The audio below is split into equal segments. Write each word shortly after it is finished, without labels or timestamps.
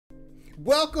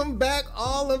Welcome back,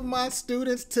 all of my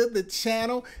students, to the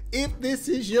channel. If this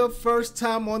is your first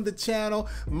time on the channel,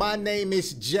 my name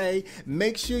is Jay.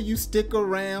 Make sure you stick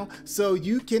around so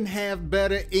you can have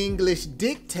better English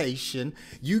dictation,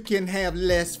 you can have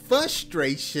less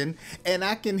frustration, and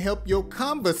I can help your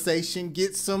conversation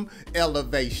get some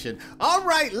elevation. All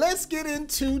right, let's get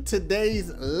into today's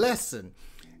lesson.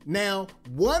 Now,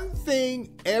 one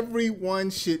thing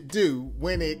everyone should do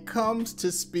when it comes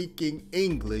to speaking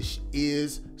English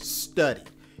is study.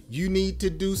 You need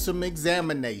to do some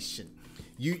examination.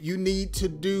 You need to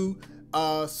do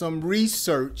some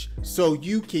research so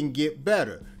you can get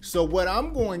better. So what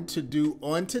I'm going to do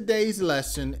on today's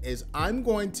lesson is I'm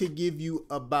going to give you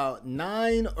about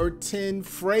 9 or 10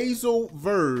 phrasal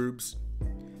verbs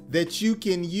that you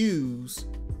can use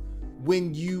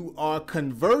when you are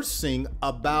conversing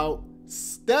about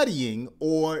studying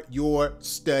or your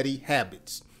study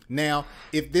habits. Now,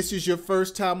 if this is your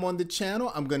first time on the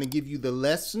channel, I'm going to give you the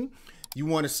lesson. You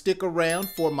want to stick around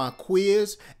for my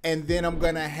quiz, and then I'm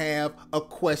going to have a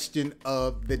question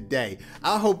of the day.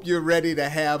 I hope you're ready to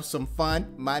have some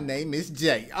fun. My name is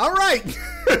Jay. All right.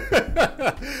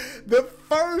 The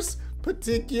first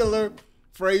particular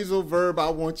phrasal verb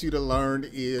I want you to learn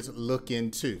is look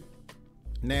into.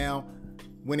 Now,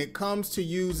 when it comes to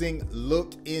using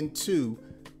look into,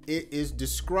 it is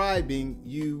describing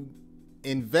you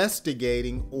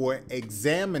investigating or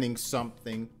examining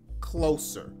something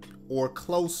closer or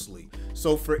closely.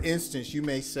 So for instance, you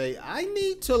may say, I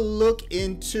need to look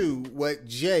into what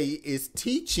Jay is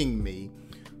teaching me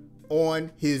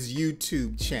on his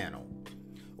YouTube channel.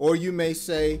 Or you may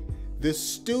say, the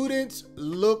students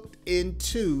looked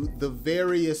into the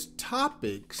various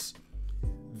topics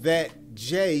that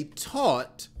Jay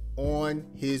taught on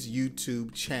his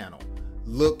YouTube channel.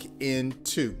 Look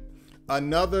into.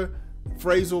 Another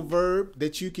phrasal verb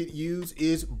that you could use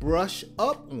is brush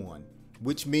up on,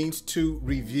 which means to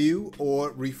review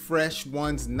or refresh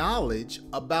one's knowledge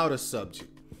about a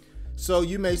subject. So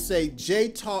you may say, Jay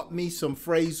taught me some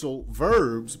phrasal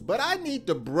verbs, but I need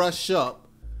to brush up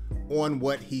on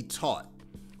what he taught.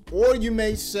 Or you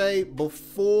may say,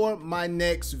 before my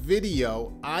next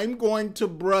video, I'm going to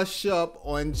brush up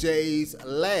on Jay's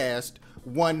last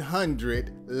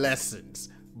 100 lessons.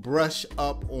 Brush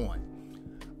up on.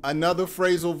 Another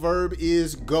phrasal verb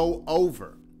is go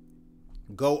over.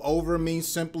 Go over means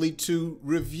simply to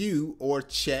review or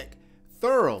check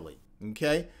thoroughly.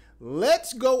 Okay?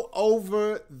 Let's go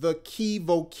over the key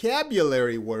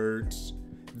vocabulary words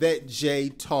that Jay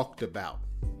talked about.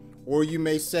 Or you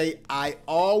may say, I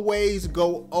always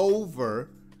go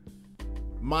over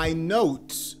my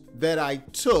notes that I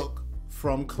took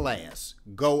from class.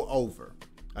 Go over.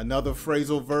 Another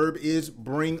phrasal verb is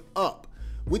bring up,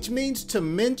 which means to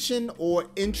mention or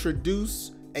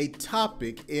introduce a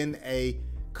topic in a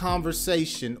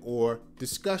conversation or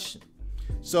discussion.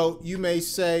 So you may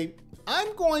say,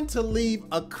 I'm going to leave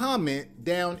a comment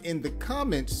down in the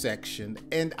comment section,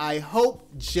 and I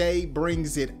hope Jay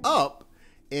brings it up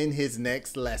in his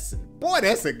next lesson. Boy,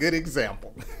 that's a good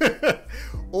example.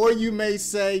 Or you may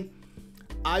say,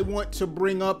 I want to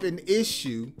bring up an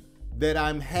issue that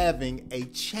I'm having a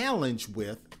challenge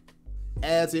with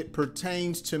as it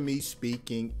pertains to me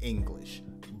speaking English.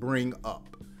 Bring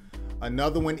up.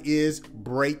 Another one is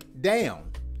break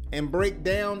down. And break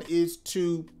down is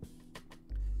to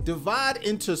divide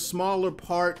into smaller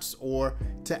parts or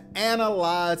to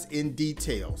analyze in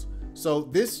details. So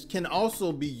this can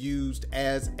also be used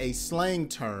as a slang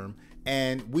term,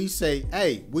 and we say,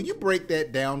 hey, will you break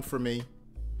that down for me?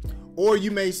 Or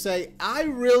you may say, I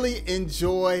really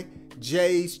enjoy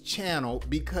Jay's channel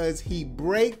because he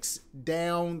breaks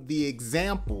down the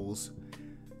examples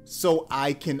so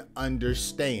I can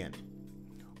understand.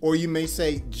 Or you may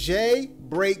say, Jay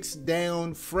breaks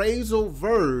down phrasal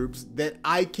verbs that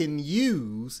I can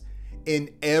use in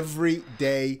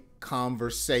everyday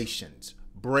conversations.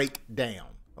 Break down,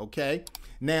 okay?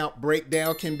 Now,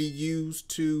 breakdown can be used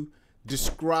to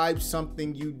describe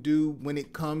something you do when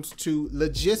it comes to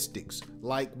logistics.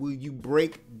 Like, will you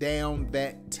break down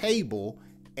that table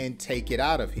and take it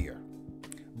out of here?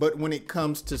 But when it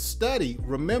comes to study,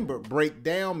 remember, break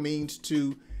down means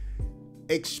to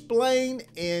explain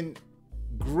in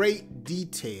great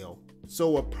detail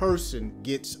so a person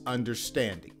gets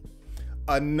understanding.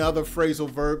 Another phrasal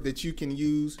verb that you can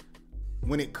use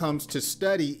when it comes to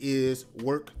study is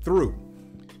work through,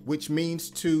 which means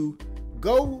to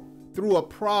go through a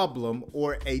problem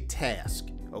or a task,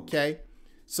 okay?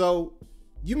 So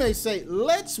you may say,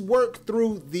 let's work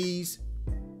through these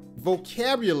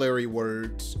vocabulary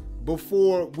words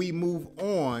before we move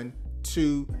on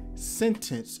to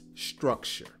sentence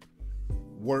structure.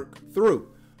 work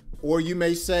through. Or you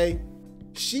may say,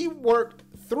 she worked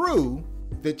through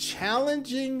the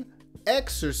challenging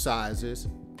exercises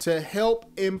to help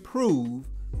improve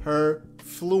her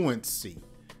fluency.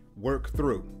 Work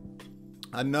through.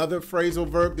 Another phrasal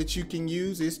verb that you can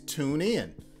use is tune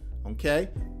in. Okay?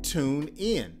 Tune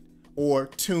in or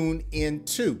tune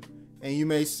into. And you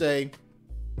may say,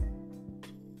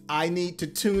 I need to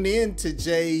tune in to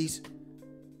Jay's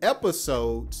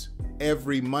episodes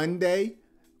every Monday,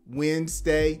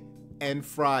 Wednesday, and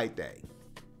Friday.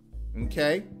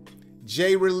 Okay?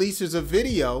 Jay releases a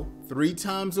video 3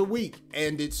 times a week,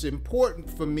 and it's important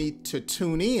for me to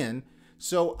tune in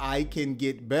so I can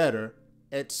get better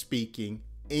at speaking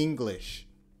English.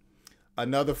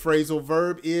 Another phrasal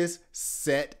verb is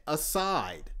set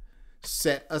aside.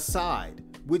 Set aside,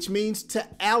 which means to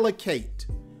allocate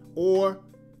or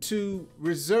to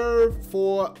reserve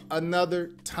for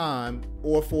another time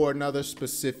or for another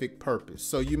specific purpose.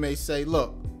 So you may say,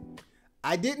 look,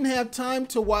 I didn't have time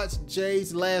to watch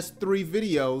Jay's last 3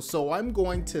 videos, so I'm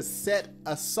going to set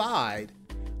aside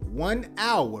 1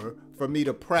 hour for me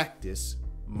to practice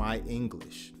my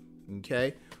English.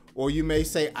 Okay? Or you may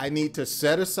say, I need to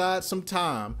set aside some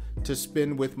time to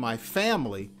spend with my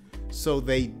family so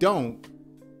they don't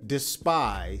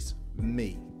despise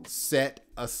me. Set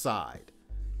aside.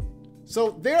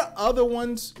 So there are other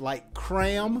ones like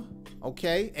cram,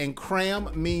 okay? And cram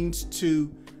means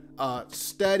to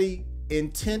study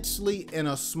intensely in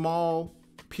a small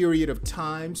period of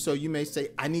time. So you may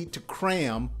say, I need to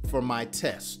cram for my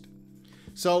test.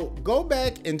 So go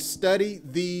back and study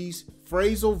these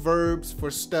phrasal verbs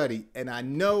for study, and I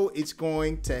know it's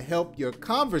going to help your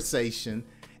conversation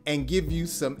and give you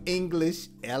some English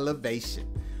elevation.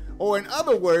 Or in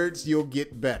other words, you'll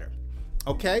get better.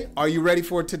 Okay, are you ready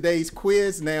for today's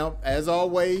quiz? Now, as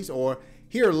always, or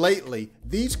here lately,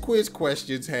 these quiz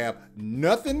questions have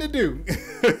nothing to do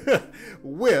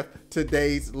with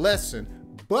today's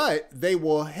lesson, but they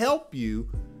will help you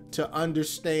to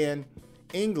understand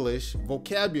English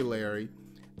vocabulary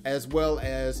as well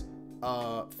as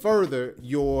further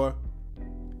your,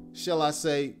 shall I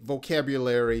say,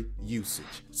 vocabulary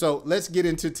usage. So let's get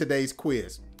into today's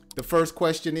quiz. The first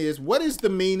question is, what is the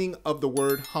meaning of the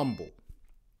word humble?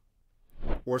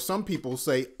 Or some people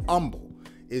say humble.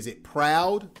 Is it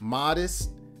proud,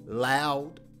 modest,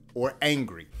 loud, or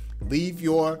angry? Leave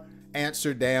your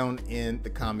answer down in the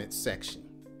comments section.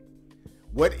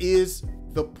 What is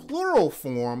the plural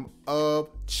form of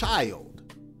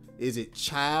child? Is it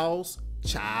childs,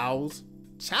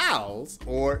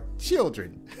 or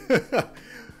children?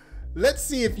 Let's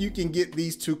see if you can get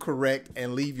these 2 correct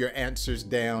and leave your answers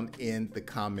down in the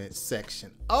comments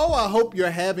section. Oh, I hope you're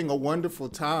having a wonderful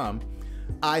time.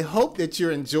 I hope that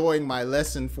you're enjoying my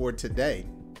lesson for today.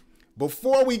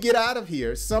 Before we get out of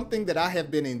here, something that I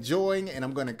have been enjoying and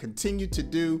I'm going to continue to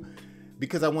do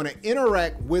because I want to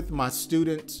interact with my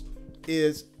students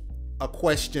is a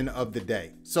question of the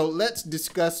day. So let's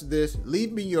discuss this.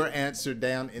 Leave me your answer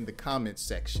down in the comments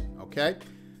section, okay?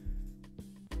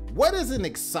 What is an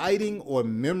exciting or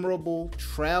memorable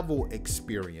travel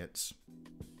experience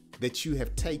that you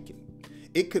have taken?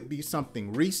 It could be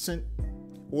something recent,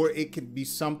 or it could be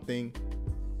something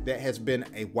that has been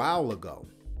a while ago.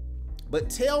 But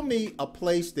tell me a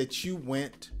place that you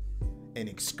went, an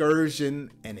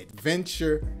excursion, an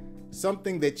adventure,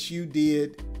 something that you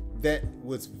did that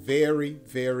was very,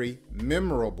 very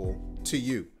memorable to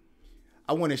you.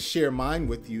 I want to share mine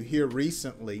with you. Here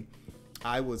recently,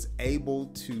 I was able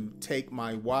to take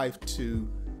my wife to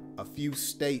a few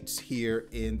states here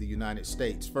in the United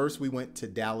States. First, we went to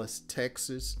Dallas,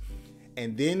 Texas,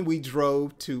 and then we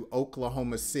drove to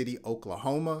Oklahoma City,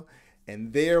 Oklahoma,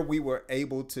 and there we were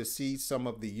able to see some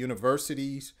of the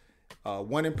universities.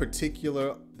 One in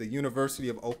particular, the University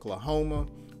of Oklahoma.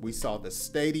 We saw the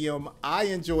stadium. I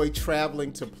enjoy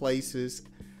traveling to places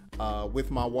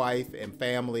with my wife and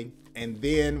family. And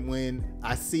then when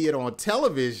I see it on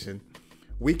television,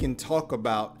 we can talk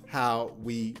about how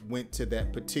we went to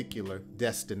that particular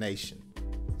destination.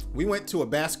 We went to a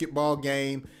basketball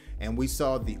game and we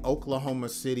saw the Oklahoma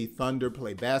City Thunder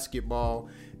play basketball.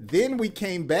 Then we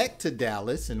came back to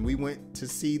Dallas and we went to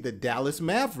see the Dallas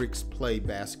Mavericks play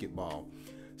basketball.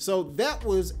 So that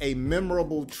was a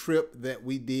memorable trip that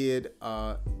we did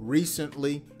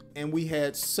recently, and we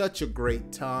had such a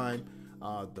great time.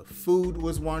 The food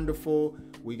was wonderful.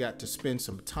 We got to spend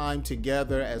some time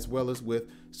together as well as with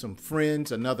some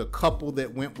friends, another couple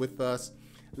that went with us.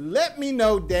 Let me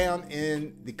know down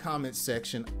in the comments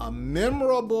section a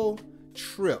memorable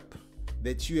trip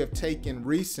that you have taken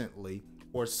recently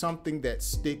or something that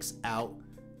sticks out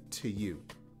to you.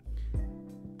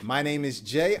 My name is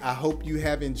Jay. I hope you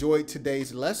have enjoyed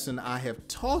today's lesson. I have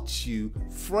taught you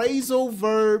phrasal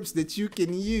verbs that you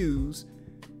can use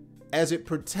as it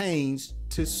pertains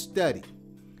to study.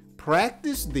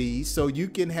 Practice these so you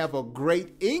can have a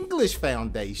great English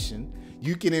foundation,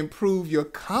 you can improve your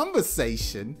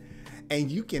conversation,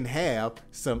 and you can have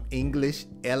some English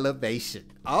elevation.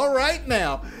 All right,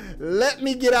 now, let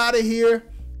me get out of here.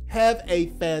 Have a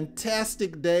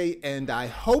fantastic day, and I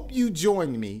hope you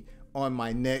join me on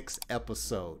my next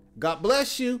episode. God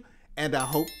bless you, and I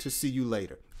hope to see you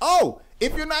later. Oh,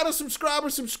 if you're not a subscriber,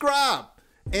 subscribe.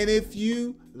 And if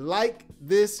you like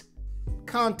this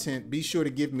content, be sure to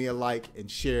give me a like and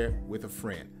share with a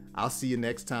friend. I'll see you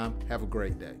next time. Have a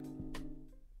great day.